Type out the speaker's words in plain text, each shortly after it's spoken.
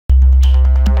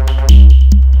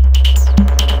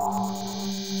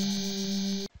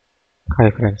Hi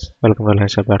friends, welcome to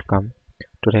Linesshop.com.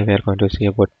 Today we are going to see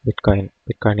about Bitcoin.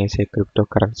 Bitcoin is a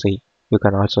cryptocurrency. You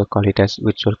can also call it as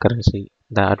virtual currency.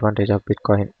 The advantage of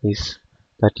Bitcoin is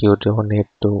that you don't need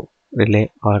to rely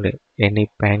on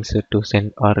any banks to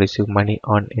send or receive money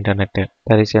on internet.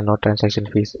 There is no transaction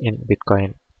fees in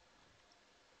Bitcoin.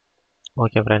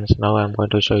 Okay friends, now I am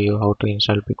going to show you how to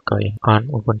install Bitcoin on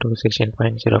Ubuntu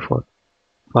 16.04.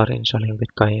 For installing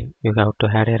Bitcoin, you have to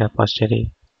add a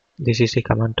repository. This is a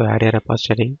command to add a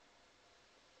repository.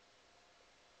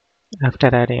 After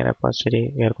adding a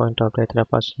repository, we are going to update the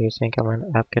repository using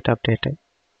command apt-get update.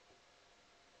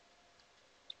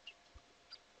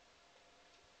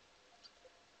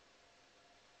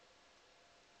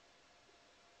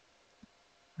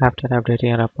 After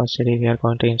updating a repository, we are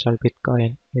going to install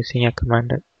Bitcoin using a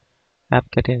command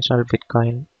apt-get install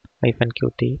Bitcoin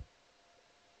 -qt.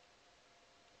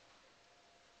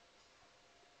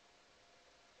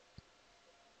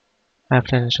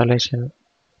 After installation,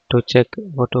 to check,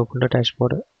 go to Ubuntu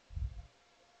dashboard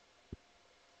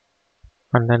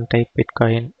and then type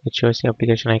Bitcoin. It shows the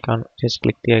application icon. Just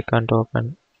click the icon to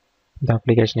open. The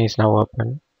application is now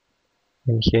open.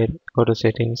 In here, go to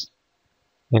settings.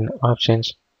 In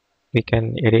options, we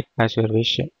can edit as you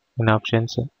wish. In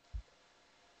options,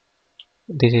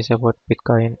 this is about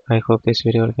Bitcoin. I hope this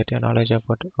video will get you knowledge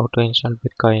about how to install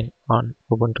Bitcoin on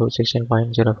Ubuntu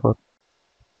 16.04.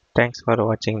 Thanks for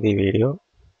watching the video.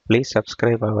 Please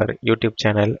subscribe our YouTube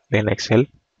channel Linux Help.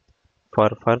 For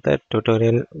further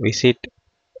tutorial, visit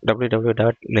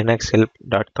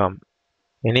www.linuxhelp.com.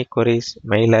 Any queries,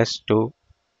 mail us to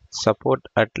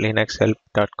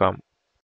support@linuxhelp.com.